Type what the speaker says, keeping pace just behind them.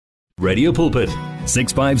Radio Pulpit,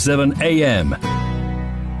 657 AM.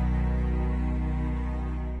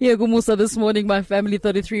 Yeah, Gumusa, this morning, my family,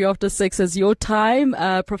 33 after 6 is your time.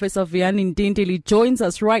 Professor Vuyani Tintili joins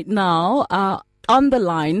us right now on the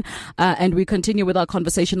line, and we continue with our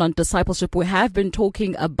conversation on discipleship. We have been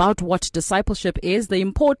talking about what discipleship is, the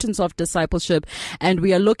importance of discipleship, and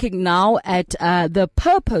we are looking now at the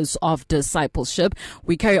purpose of discipleship.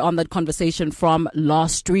 We carry on that conversation from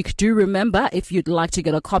last week. Do remember, if you'd like to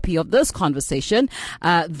get a copy of this conversation,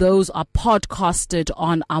 those are podcasted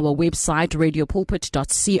on our website,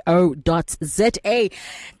 radiopulpit.co.za.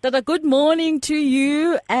 Dada, good morning to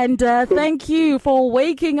you, and thank you for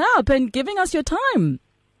waking up and giving us your time.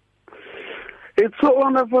 It's so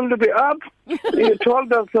wonderful to be up. He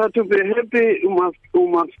told us to be happy. We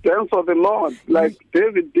must dance for the Lord, like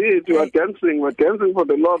David did. We're dancing for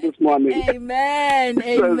the Lord this morning. Amen.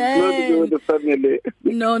 So Amen. it's good to be with the family.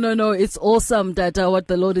 No. It's awesome that what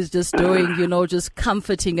the Lord is just doing, just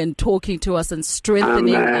comforting and talking to us and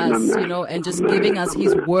strengthening us, and just giving us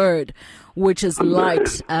His word, which is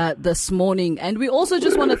light this morning. And we also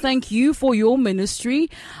just want to thank you for your ministry.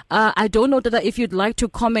 I don't know that if you'd like to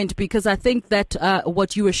comment, because I think that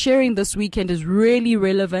what you were sharing this weekend is really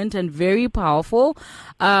relevant and very powerful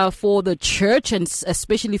for the church, and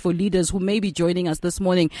especially for leaders who may be joining us this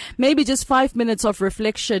morning. Maybe just 5 minutes of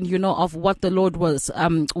reflection, of what the Lord was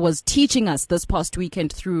teaching us this past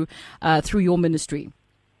weekend through your ministry.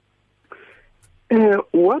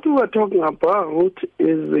 What we are talking about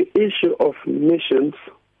is the issue of missions,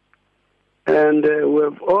 and we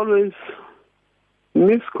have always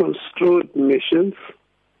misconstrued missions,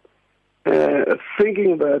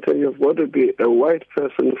 thinking that you've got to be a white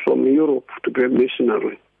person from Europe to be a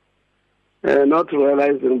missionary, not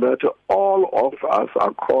realizing that all of us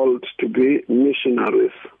are called to be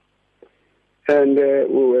missionaries. And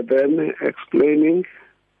we were then explaining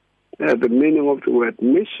the meaning of the word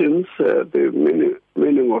missions, the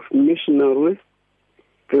meaning of missionary,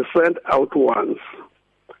 the sent out ones.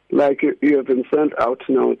 Like you have been sent out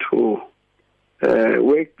now to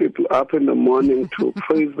wake people up in the morning to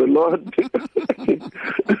praise the Lord.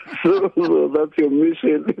 so that's your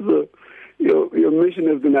mission. So your mission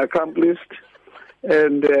has been accomplished.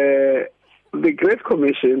 And the Great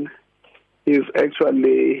Commission is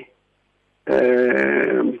actually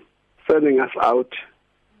sending us out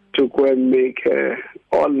to go and make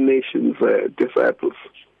all nations disciples.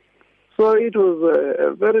 So it was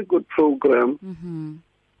a very good program,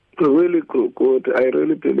 really good. I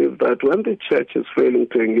really believe that when the church is failing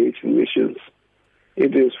to engage in missions,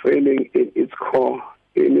 it is failing in its core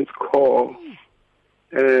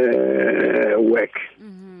work.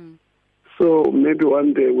 So maybe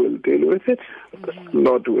one day we'll deal with it,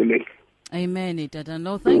 Lord willing. Amen, Dada.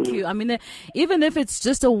 No, thank you. I mean, even if it's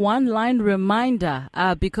just a one-line reminder,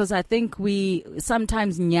 because I think we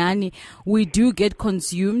sometimes, we do get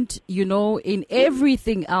consumed, in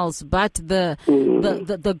everything else, but the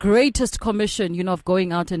greatest commission, of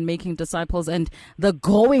going out and making disciples, and the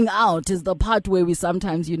going out is the part where we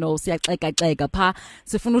sometimes, but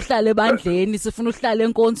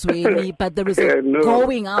there is a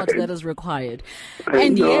going out that is required.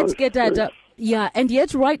 And yet, and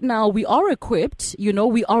yet right now we are equipped,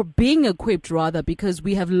 we are being equipped rather, because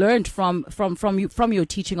we have learned from your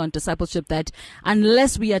teaching on discipleship that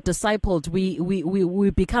unless we are discipled,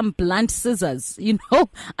 we become blunt scissors,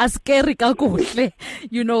 askeri kakuhle,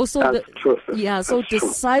 so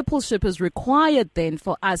discipleship is required then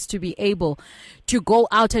for us to be able to go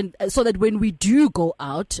out, and so that when we do go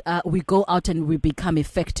out and we become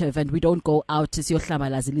effective, and we don't go out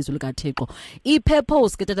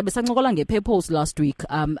last week.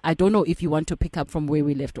 I don't know if you want to pick up from where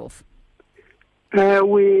we left off.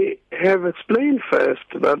 We have explained first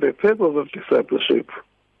that the purpose of discipleship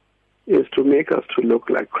is to make us to look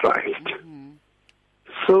like Christ,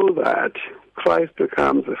 so that Christ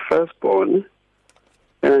becomes the firstborn,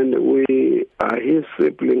 and we are his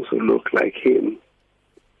siblings who look like him.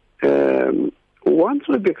 Once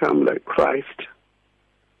we become like Christ,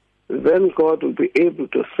 then God will be able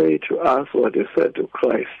to say to us what he said to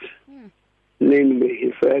Christ. Namely,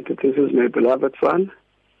 he said, "This is my beloved Son,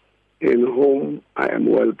 in whom I am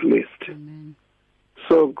well pleased." Amen.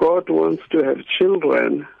 So God wants to have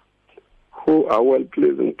children who are well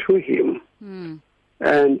pleasing to him.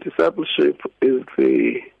 And discipleship is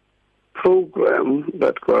the program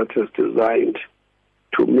that God has designed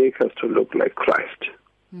to make us to look like Christ.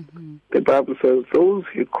 The Bible says those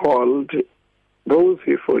he called, those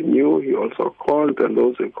he foreknew, he also called, and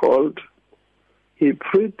those he called, he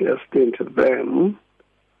predestined them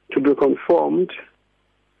to be conformed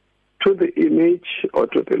to the image or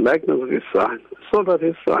to the likeness of his Son, so that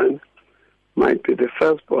his Son might be the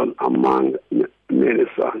firstborn among many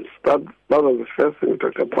sons. That was the first thing we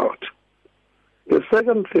talked about. The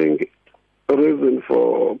second reason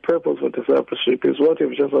for purpose for discipleship is what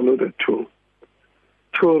you've just alluded to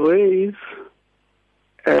raise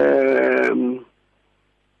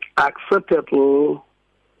acceptable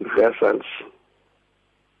vessels.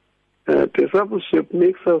 Discipleship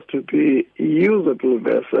makes us to be usable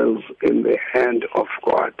vessels in the hand of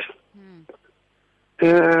God.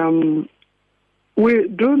 We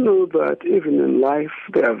do know that even in life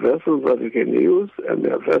there are vessels that we can use and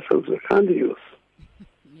there are vessels we can't use.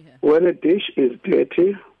 Yeah. When a dish is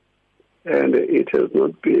dirty and it has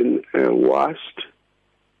not been washed,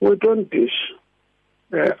 we don't dish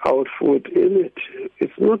out food in it.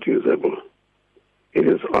 It's not usable. It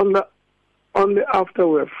is only after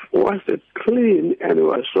we've washed it clean and we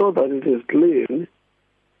are sure that it is clean,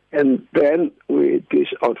 and then we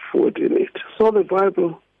dish out food in it. So the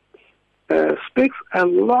Bible speaks a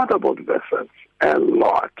lot about vessels, a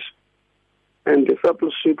lot. And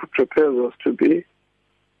discipleship prepares us to be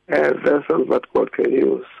vessels that God can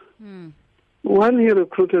use. When he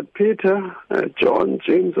recruited Peter, John,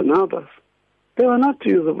 James, and others, they were not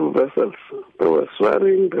usable vessels. They were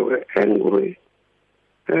swearing, they were angry,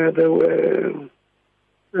 they were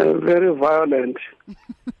very violent.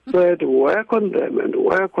 So I had to work on them.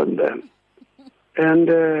 And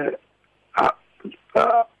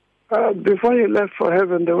before he left for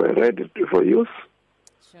heaven, they were ready for use.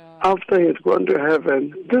 Sure. After he had gone to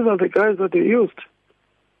heaven, these are the guys that he used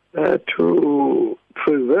to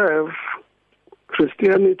preserve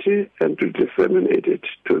Christianity and to disseminate it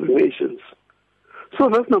to the nations. So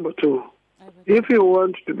that's number two. If you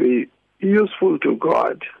want to be useful to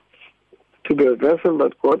God, to be a vessel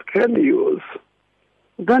that God can use,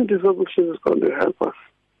 then discipleship is going to help us.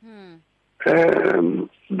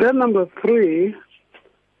 Then number three,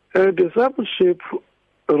 discipleship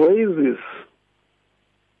raises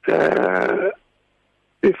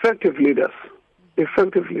effective leaders.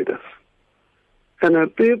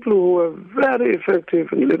 And people who are very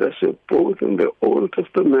effective in leadership, both in the Old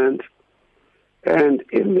Testament and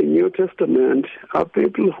in the New Testament, are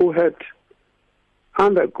people who had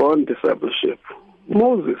undergone discipleship.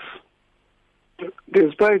 Moses,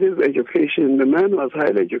 despite his education, the man was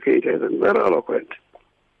highly educated and very eloquent,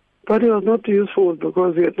 but he was not useful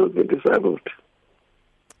because he had not been discipled.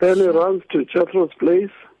 Then he runs to Jethro's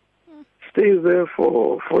place, stays there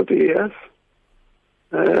for 40 years,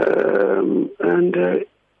 and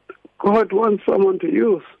God wants someone to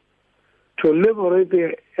use to liberate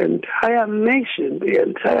the entire nation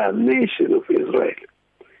of Israel.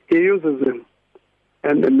 He uses him,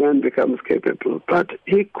 and the man becomes capable. But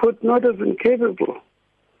he could not have been capable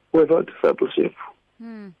without discipleship.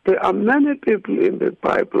 There are many people in the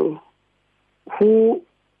Bible whom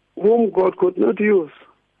God could not use.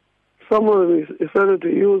 Some of them he started to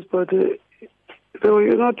use, but they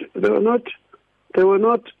were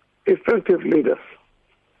not effective leaders.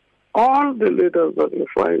 All the leaders that we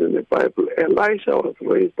find in the Bible, Elisha was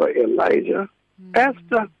raised by Elijah.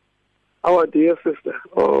 Esther, our dear sister,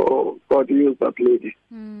 God used that lady.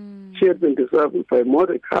 She had been discipled by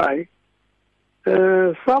Mordecai.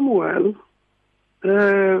 Samuel,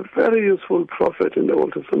 a very useful prophet in the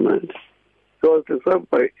Old Testament, he was discipled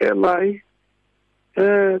by Eli.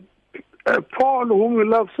 Paul, whom we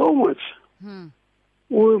love so much,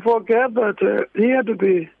 we forget that he had to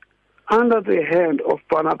be under the hand of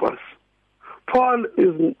Barnabas. Paul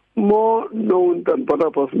is more known than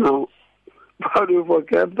Barnabas now, but we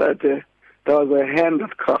forget that there was a hand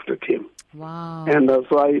that crafted him. Wow. And that's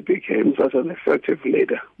why he became such an effective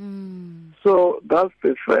leader. So that's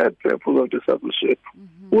the third purpose of discipleship.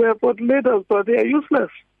 We have got leaders, but they are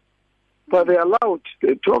useless. But they are loud.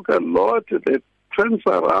 They talk a lot. They trance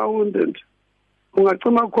around and there's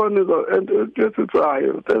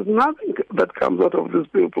nothing that comes out of these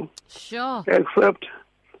people. Sure. Except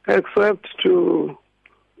to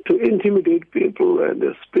intimidate people and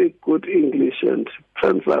speak good English and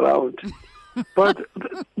trance around. but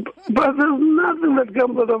there's nothing that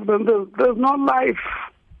comes out of them. There's no life.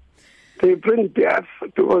 They bring death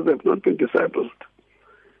because they've not been discipled.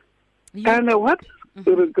 And what is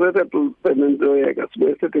regrettable is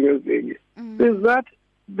that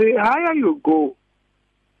the higher you go,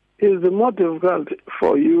 is the more difficult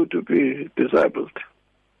for you to be discipled.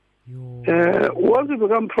 Once you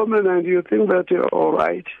become prominent, you think that you're all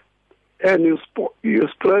right, and you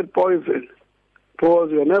spread poison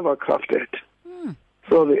because you're never crafted.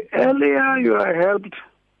 So the earlier you are helped,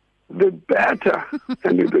 the better,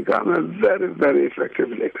 and you become a very, very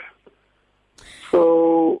effective leader.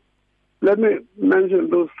 So let me mention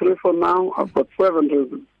those three for now. I've got 7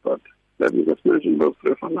 reasons, but Let me just mention those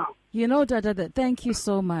three for now. You know, Dada, thank you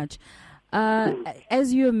so much.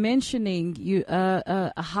 As you're mentioning,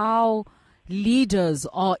 how leaders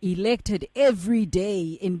are elected every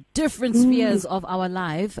day in different spheres of our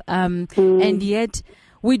life, and yet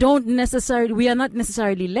we are not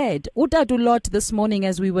necessarily led. Udadu Lot this morning,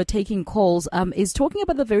 as we were taking calls, is talking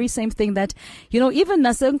about the very same thing that, even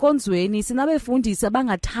nasenkonzweni sinabefundisi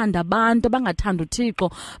abangathanda abantu abangathanda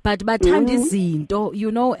uThixo but bathanda izinto,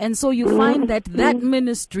 and so you find that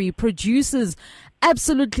ministry produces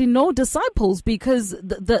absolutely no disciples because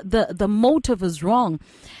the motive is wrong.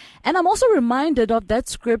 And I'm also reminded of that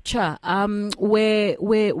scripture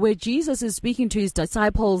where Jesus is speaking to his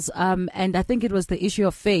disciples, and I think it was the issue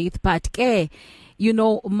of faith. But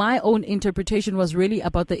my own interpretation was really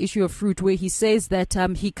about the issue of fruit, where he says that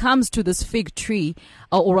he comes to this fig tree,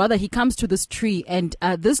 or rather he comes to this tree, and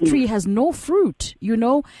this tree has no fruit,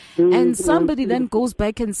 and somebody then goes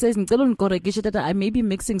back and says, I may be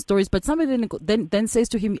mixing stories, but somebody then says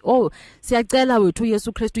to him,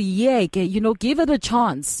 give it a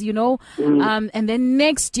chance, and then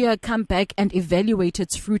next year come back and evaluate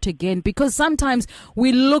its fruit again, because sometimes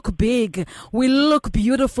we look big, we look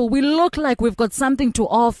beautiful, we look like we've got something to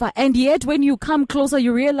offer, and yet when you come closer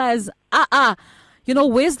you realize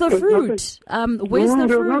where's the fruit? Where's the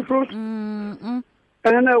fruit? No fruit. And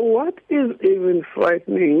what is even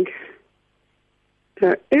frightening,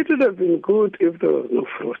 it would have been good if there was no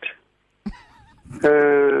fruit.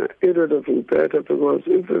 It would have been better, because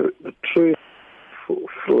if the tree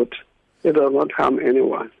fruit, it does not harm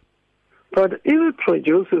anyone. But if it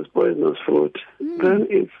produces poisonous fruit, then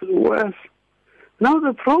it's worse. Now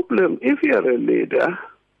the problem, if you're a leader,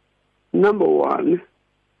 number one,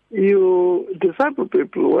 you disciple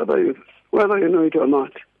people whether you know it or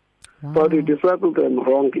not. Wow. But you disciple them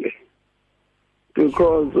wrongly.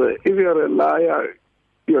 Because if you're a liar,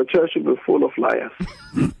 your church will be full of liars.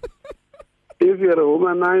 If you're a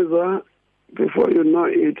womanizer, before you know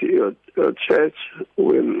it, your church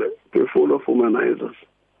will be full of womanizers.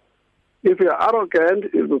 If you're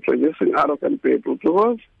arrogant, you'll be producing arrogant people,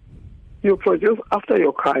 because you produce after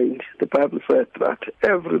your kind. The Bible said that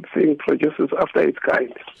everything produces after its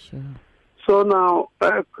kind. Sure. So now,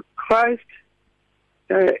 Christ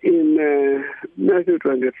in Matthew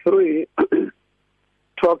 23,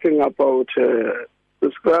 talking about the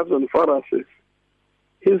scribes and Pharisees,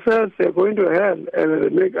 he says they're going to hell and they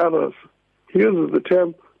make others. He uses the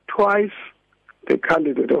term twice the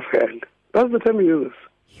candidate of hell. That's the term he uses.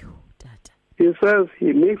 He says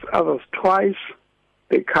he makes others twice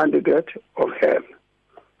the candidate of hell.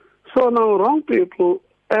 So now wrong people,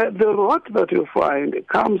 the rot that you find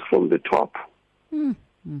comes from the top.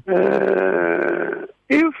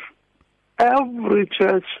 If every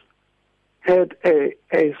church had a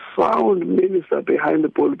sound minister behind the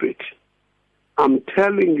pulpit, I'm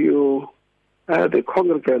telling you, the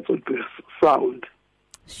congregants would be sound.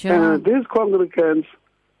 Sure. These congregants,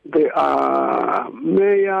 they are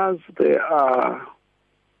mayors, they are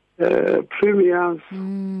premiers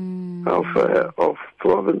of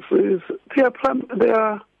provinces. They are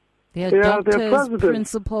presidents,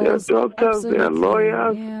 principals, they are doctors, absolutely. they are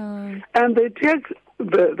lawyers, and they take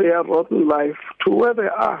their rotten life to where they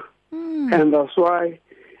are. And that's why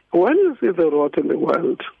when you see the rot in the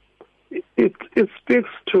world, it speaks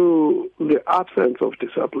to the absence of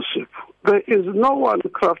discipleship. There is no one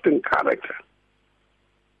crafting character.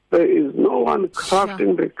 There is no one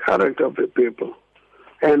crafting the character of the people.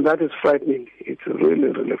 And that is frightening. It's really,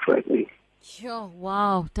 really frightening. Sure.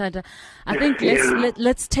 Wow, Dada. I think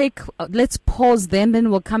let's pause then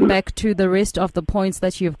we'll come back to the rest of the points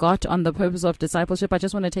that you've got on the purpose of discipleship. I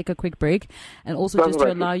just want to take a quick break and also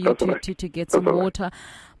to allow you to get some water.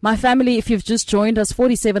 My family, if you've just joined us,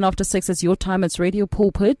 47 after 6 is your time. It's Radio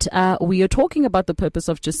Pulpit. We are talking about the purpose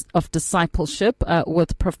of discipleship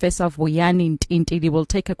with Professor Vuyani Tintili. We'll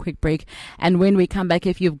take a quick break. And when we come back,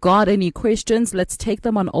 if you've got any questions, let's take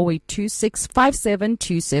them on 0826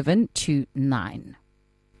 572729.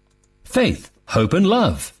 Faith, hope and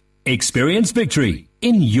love. Experience victory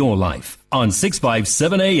in your life on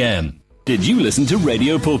 657 AM. Did you listen to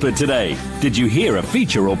Radio Pulpit today? Did you hear a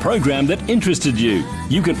feature or program that interested you?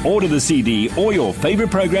 You can order the CD or your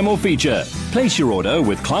favorite program or feature. Place your order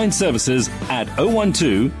with client services at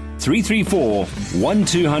 012 334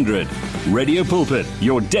 1200. Radio Pulpit,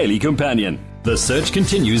 your daily companion. The search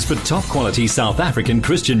continues for top quality South African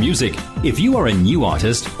Christian music. If you are a new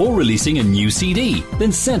artist or releasing a new CD,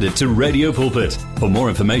 then send it to Radio Pulpit. For more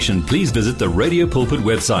information, please visit the Radio Pulpit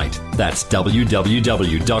website. That's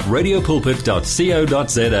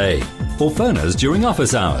www.radiopulpit.co.za. Or phone us during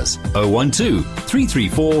office hours 012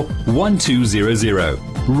 334 1200.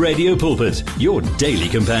 Radio Pulpit, your daily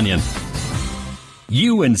companion.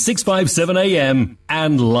 You and 657 AM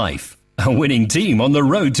and life. A winning team on the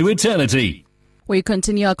road to eternity. We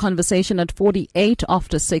continue our conversation at 48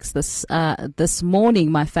 after 6 this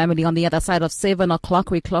morning. My family, on the other side of 7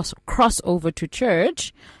 o'clock, we cross over to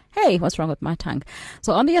church. Hey, what's wrong with my tongue?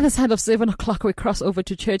 So on the other side of 7 o'clock, we cross over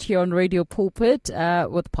to church here on Radio Pulpit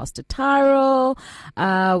with Pastor Tyrell,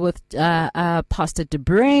 with Pastor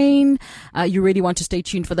DeBrain. You really want to stay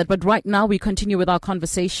tuned for that. But right now, we continue with our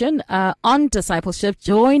conversation on discipleship.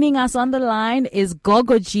 Joining us on the line is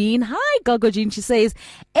Gogo Jean. Hi, Gogo Jean. She says,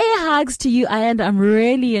 hugs to you, and I'm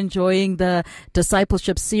really enjoying the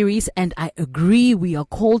discipleship series, and I agree we are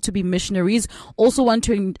called to be missionaries. Also want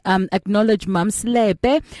to acknowledge Mam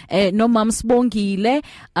Slepe, no Mam Sbongile,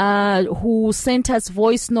 who sent us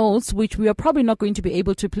voice notes, which we are probably not going to be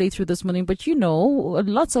able to play through this morning, but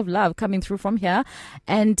lots of love coming through from here.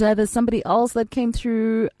 And there's somebody else that came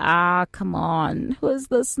through. Come on. Who is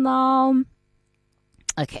this now?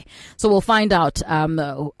 Okay, so we'll find out.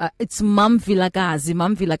 It's Mam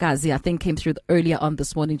Vilagazi, I think, came through earlier on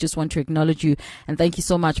this morning. Just want to acknowledge you and thank you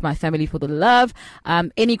so much, my family, for the love.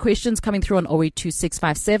 Any questions coming through on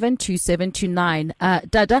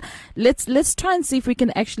 0826572729. Dada, let's try and see if we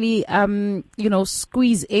can actually,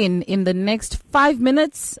 squeeze in the next 5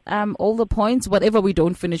 minutes, all the points. Whatever we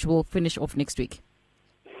don't finish, we'll finish off next week.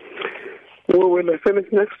 We will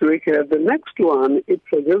finish next week. The next one, it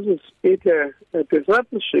produces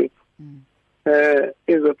discipleship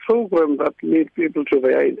is a program that leads people to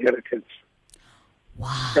their inheritance.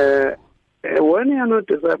 Wow. When you are not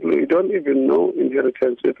discipled, you don't even know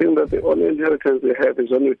inheritance. You think that the only inheritance you have is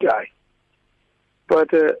when you die.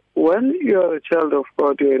 But when you are a child of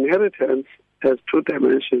God, your inheritance has two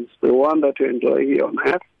dimensions, the one that you enjoy here on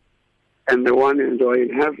earth and the one you enjoy in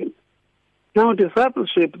heaven. Now,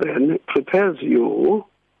 discipleship then prepares you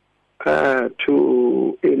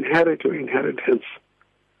to inherit your inheritance.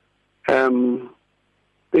 The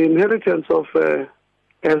inheritance of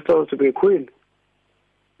Esther was to be a queen,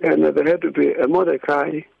 and there had to be a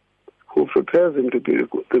Mordecai who prepares him to be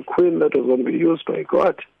the queen that was going to be used by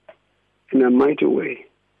God in a mighty way.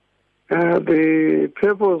 The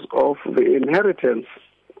purpose of the inheritance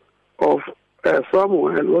of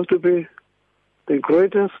Samuel was to be the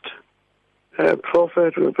greatest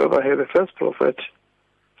prophet we've ever had, the first prophet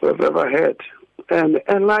we've ever had. And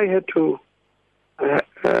Eli had to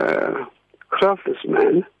craft this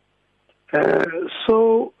man.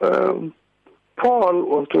 So Paul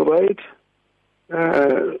was to write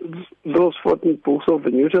those 14 books of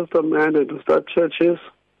the New Testament and to start churches.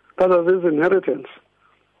 That was his inheritance.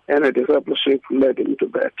 And a discipleship led him to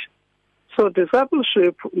that. So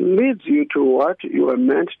discipleship leads you to what you are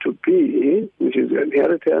meant to be, which is your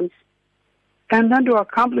inheritance, and then to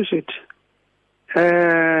accomplish it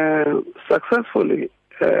successfully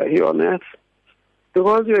here on earth.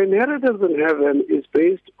 Because your inheritance in heaven is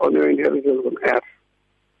based on your inheritance on earth.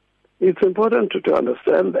 It's important to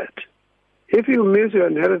understand that. If you miss your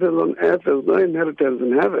inheritance on earth, there's no inheritance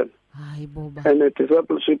in heaven. And a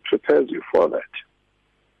discipleship prepares you for that.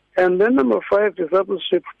 And then number 5,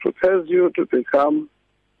 discipleship prepares you to become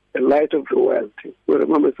the light of the world. We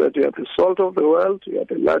remember that you are the salt of the world, you are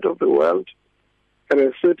the light of the world, and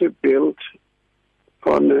a city built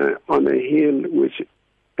on a hill which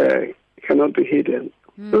cannot be hidden.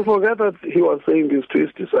 Don't forget that he was saying this to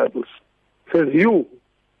his disciples. He says, you.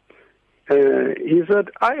 He said,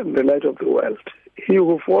 I am the light of the world. He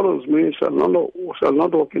who follows me shall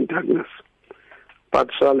not walk in darkness,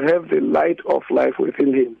 but shall have the light of life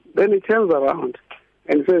within him. Then he turns around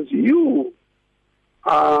and says, you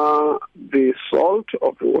are the salt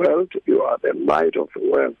of the world, you are the light of the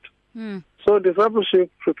world. So discipleship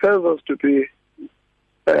prepares us to be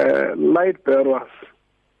light bearers.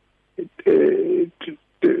 It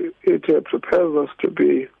prepares us to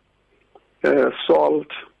be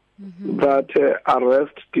salt that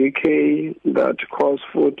arrest decay, that cause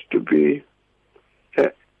food to be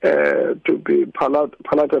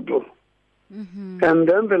palatable. And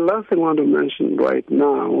then the last thing I want to mention right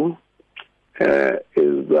now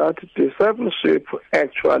is that discipleship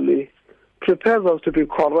actually prepares us to be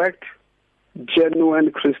correct,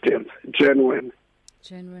 genuine Christians. Genuine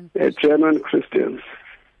Christians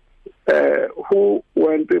who,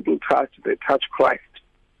 when people touch, they touch Christ.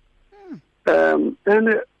 And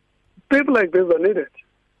people like this are needed.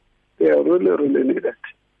 They are really, really needed.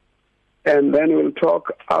 And then we'll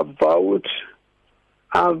talk about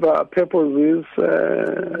other purposes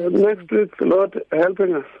next week, the Lord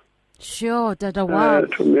helping us. Sure, Dada. Wow.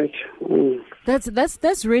 To make.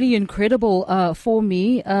 That's really incredible for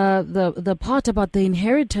me. The part about the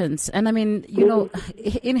inheritance, and I mean, you know,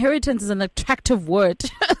 inheritance is an attractive word.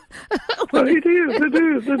 It is.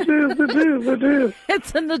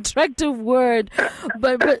 It's an attractive word,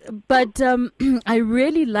 but I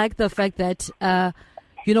really like the fact that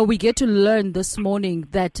you know, we get to learn this morning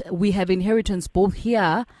that we have inheritance both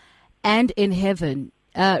here and in heaven.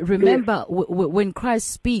 Remember when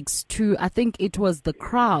Christ speaks to, I think it was the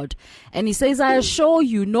crowd, and he says, I assure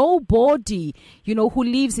you, nobody, you know, who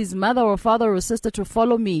leaves his mother or father or sister to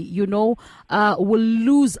follow me, you know, will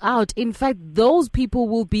lose out. In fact, those people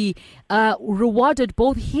will be rewarded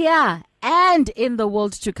both here and in the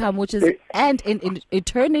world to come, which is and in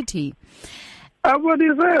eternity. What he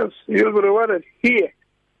says, you'll be rewarded here.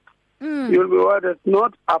 You'll be rewarded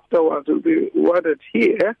not afterwards. You'll be rewarded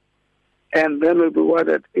here. And then we'll be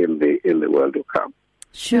rewarded in the world to come.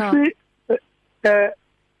 Sure. You see, if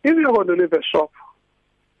you're going to leave a shop,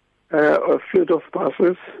 or a fleet of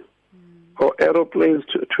buses, or aeroplanes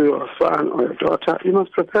to your son or your daughter, you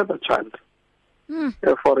must prepare the child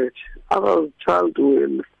for it. Otherwise, the child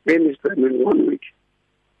will finish them in 1 week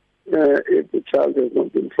if the child has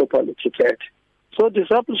not been properly prepared. So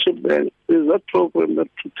discipleship then is that program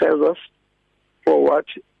that prepares us for what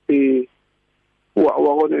we're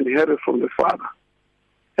going to inherit from the Father.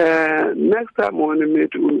 Next time when we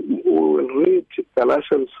meet, we will read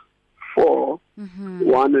Galatians 4,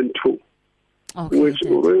 1 and 2, which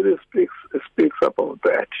really speaks about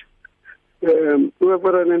that. We have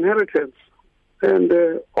got an inheritance, and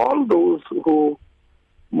all those who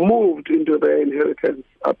moved into their inheritance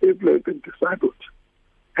are people who have been discipled,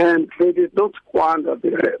 and they did not squander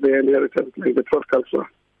their inheritance like the prodigal son.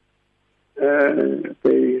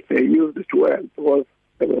 They used it well because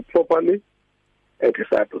they were properly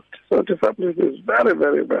discipled. So discipleship is very,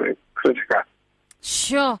 very, very critical.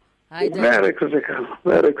 Sure. Very critical.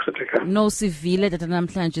 No, sivile that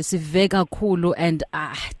namhlanje sive kakhulu, and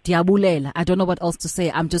diabulela. I don't know what else to say.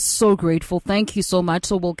 I'm just so grateful. Thank you so much.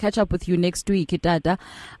 So we'll catch up with you next week, Dada.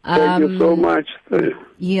 Thank you so much.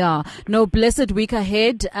 Yeah. No, blessed week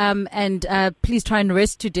ahead. And please try and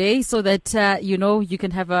rest today so that you know, you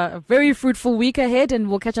can have a very fruitful week ahead, and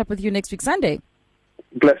we'll catch up with you next week Sunday.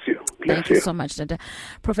 Bless you. Thank you so much, Dada.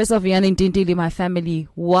 Professor Vuyani Tintili, my family.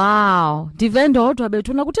 Wow.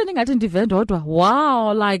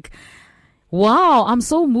 Wow. Like, wow, I'm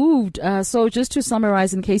so moved. So just to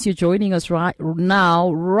summarize, in case you're joining us right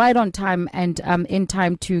now, right on time and in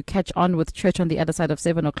time to catch on with church on the other side of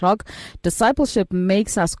 7 o'clock. Discipleship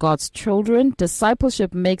makes us God's children.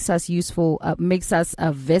 Discipleship makes us useful, makes us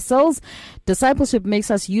vessels. Discipleship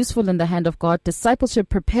makes us useful in the hand of God. Discipleship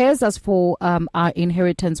prepares us for our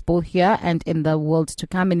inheritance both here and in the world to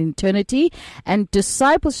come in eternity. And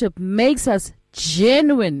discipleship makes us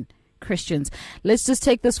genuine Christians. Let's just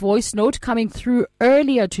take this voice note coming through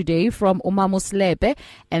earlier today from Umamuslepe,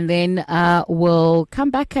 and then we'll come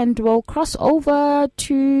back and we'll cross over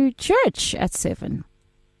to church at 7.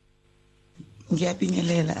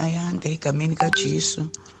 Ngiyabingelela Ayanda egameni kaJesu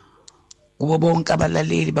kubo bonke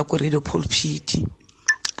abalaleli baku-Radio Pulpit.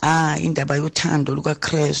 Indaba yothando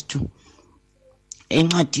lukaKristu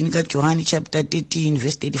encwadini kaJohane chapter 13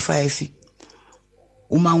 verse 35.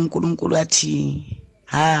 Uma uNkulunkulu athi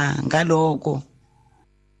ngaloko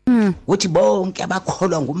uthi bonke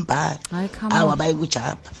abakholwa ngumbhalo awabayi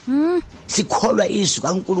kujapha. Sikholwa izwi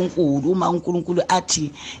kaNkulunkulu. Uma uNkulunkulu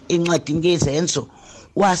athi encwadini kezenzo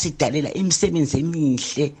wasidalela imisebenzi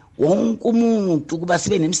emihle wonke umuntu kuba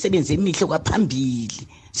sibe nemisebenzi emihle kwaphambili.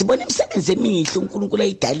 Sibona imisebenzi emihle uNkulunkulu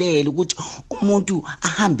ayidalele ukuthi umuntu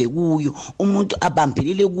ahambe kuyo, umuntu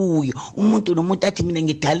abambelele kuyo, umuntu nomuntu athi mina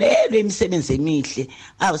ngidalelwe imisebenzi emihle.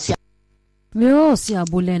 Yo,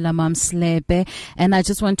 siyabulela Mam Slepe, and I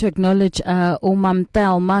just want to acknowledge Umam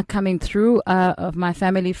Thelma coming through of my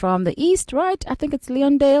family from the east, right? I think it's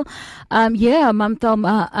Leondale. Yeah, Mam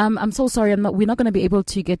Thelma, I'm so sorry, we're not going to be able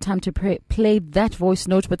to get time to play that voice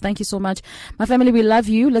note, but thank you so much. My family, we love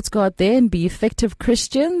you. Let's go out there and be effective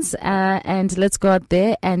Christians, and let's go out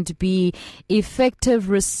there and be effective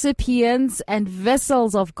recipients and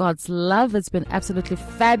vessels of God's love. It's been absolutely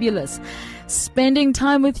fabulous spending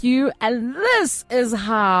time with you, and this is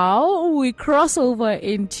how we cross over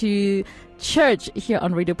into church here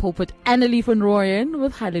on Radio Pulpit. Annelie van Rooyen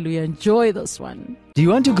with Hallelujah. Enjoy this one. Do you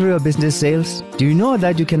want to grow your business sales? Do you know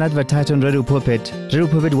that you can advertise on Radio Pulpit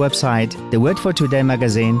website, the Word for Today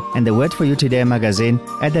magazine, and the Word for You Today magazine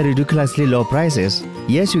at the ridiculously low prices?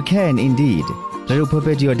 Yes, you can indeed. Radio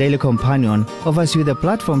Pulpit, your daily companion, offers you the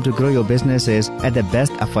platform to grow your businesses at the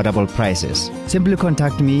best affordable prices. Simply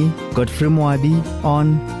contact me, Godfrey Moabi,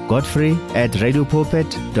 on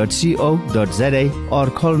godfrey@radiopulpit.co.za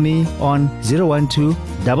or call me on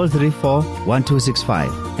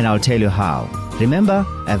 012-334-1265 and I'll tell you how. Remember,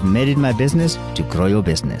 I've made it my business to grow your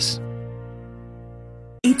business.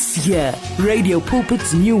 It's here. Radio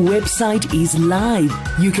Pulpit's new website is live.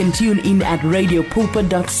 You can tune in at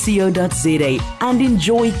radiopulpit.co.za and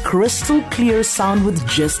enjoy crystal clear sound with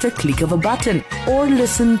just a click of a button, or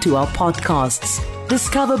listen to our podcasts.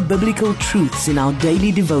 Discover biblical truths in our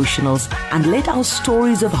daily devotionals and let our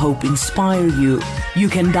stories of hope inspire you. You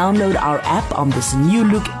can download our app on this new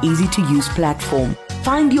look, easy-to-use platform.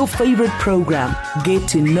 Find your favorite program, get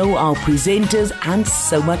to know our presenters, and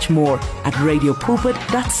so much more at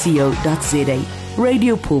radiopulpit.co.za.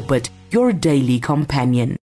 Radio Pulpit, your daily companion.